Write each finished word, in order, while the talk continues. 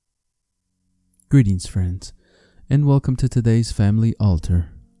Greetings, friends, and welcome to today's Family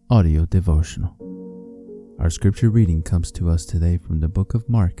Altar audio devotional. Our scripture reading comes to us today from the book of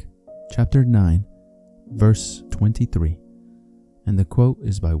Mark, chapter 9, verse 23, and the quote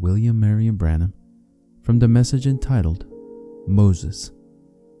is by William Marion Branham from the message entitled, Moses.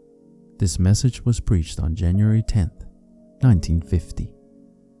 This message was preached on January 10th, 1950.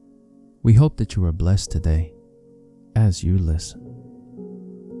 We hope that you are blessed today as you listen.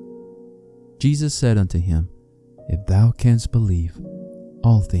 Jesus said unto him, If thou canst believe,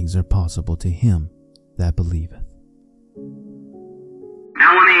 all things are possible to him that believeth.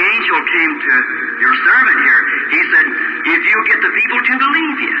 Now when the angel came to your servant here, he said, if you get the people to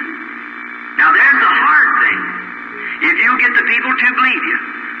believe you. Now there's the hard thing. If you get the people to believe you.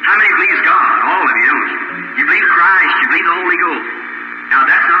 How many believes God? All of you. You believe Christ, you believe the Holy Ghost. Now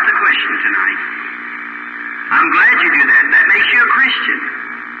that's not the question tonight. I'm glad you do that. That makes you a Christian.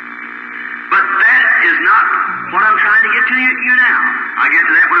 But that is not what I'm trying to get to you now. I get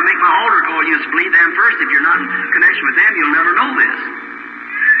to that when I make my altar call. You just believe them first. If you're not in connection with them, you'll never know this.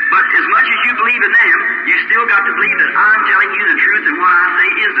 But as much as you believe in them, you still got to believe that I'm telling you the truth and what I say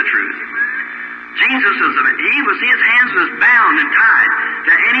is the truth. Jesus his hands was bound and tied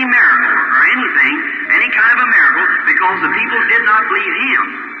to any miracle or anything, any kind of a miracle, because the people did not believe him.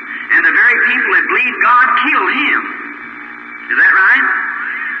 And the very people that believed God killed him. Is that right?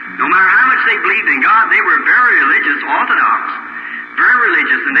 No matter how much they believed in God, they were very religious, orthodox, very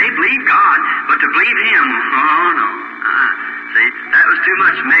religious, and they believed God, but to believe him, oh no. See, that was too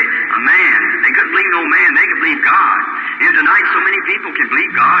much. A man, they couldn't believe no man, they could believe God. And tonight so many people can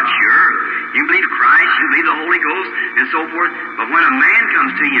believe God, sure. You believe Christ, you believe the Holy Ghost, and so forth, but when a man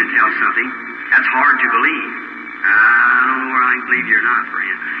comes to you and tells something, that's hard to believe. I don't know where I can believe you or not,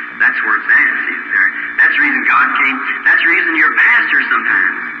 friend. That's where it's at, see there. That's the reason God came. That's the reason you're a pastor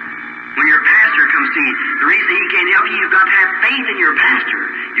sometimes. When your pastor comes to you, the reason he can't help you, you've got to have faith in your pastor.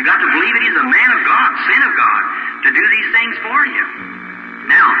 You've got to believe that he's a man of God, sent of God, to do these things for you.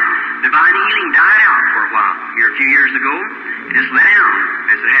 Now, divine healing died out for a while here a few years ago. It just let down,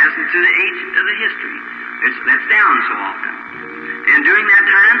 as it has through the age of the history. It lets down so often. And during that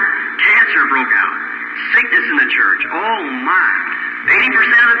time, cancer broke out. Sickness in the church. Oh my. 80%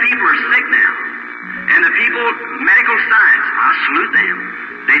 of the people are sick now. And the people, medical science, I salute them.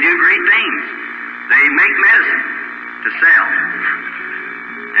 They do great things. They make medicine to sell.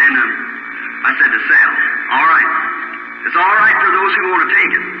 And I said to sell. All right. It's all right for those who want to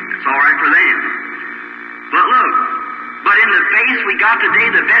take it. It's all right for them. But look, but in the face we got today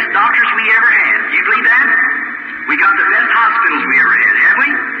the best doctors we ever had. You believe that? We got the best hospitals we ever had, have we?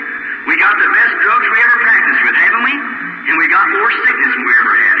 We got the best drugs we ever practiced with, haven't we? And we got more sickness than we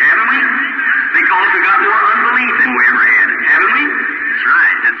ever had, haven't we? Because we got more unbelief than we ever had, haven't we? That's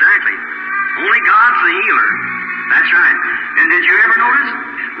right, exactly. Only God's the healer. That's right. And did you ever notice?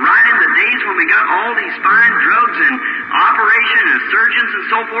 Right in the days when we got all these fine drugs and operation and surgeons and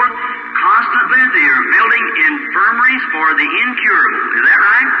so forth, constantly they are building infirmaries for the incurable. Is that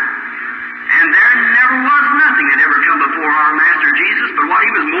right? And there never was nothing that ever come before our Master Jesus but what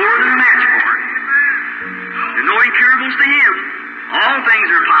he was more than a match for. There's no incurables to him. All things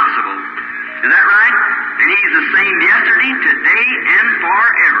are possible. Is that right? And he's the same yesterday, today, and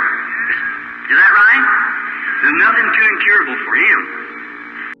forever. Is that right? There's nothing too incurable for him.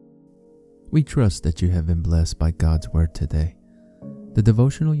 We trust that you have been blessed by God's Word today. The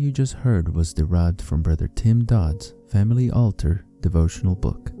devotional you just heard was derived from Brother Tim Dodd's Family Altar devotional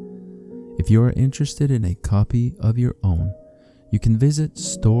book. If you are interested in a copy of your own, you can visit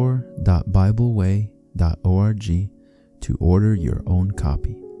store.bibleway.org to order your own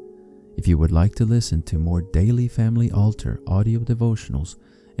copy. If you would like to listen to more daily Family Altar audio devotionals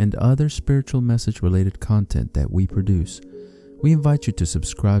and other spiritual message-related content that we produce, we invite you to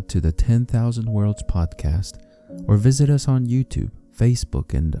subscribe to the 10,000 Worlds podcast or visit us on YouTube,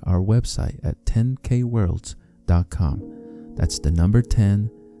 Facebook, and our website at 10kworlds.com. That's the number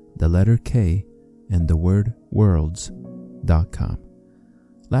 10, the letter K, and the word worlds.com.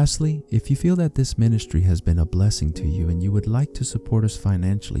 Lastly, if you feel that this ministry has been a blessing to you and you would like to support us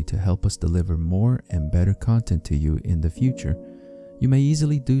financially to help us deliver more and better content to you in the future, you may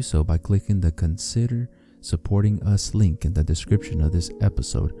easily do so by clicking the Consider Supporting Us link in the description of this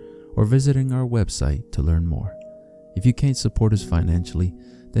episode or visiting our website to learn more. If you can't support us financially,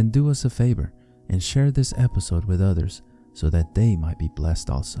 then do us a favor and share this episode with others so that they might be blessed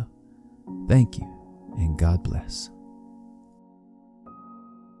also. Thank you, and God bless.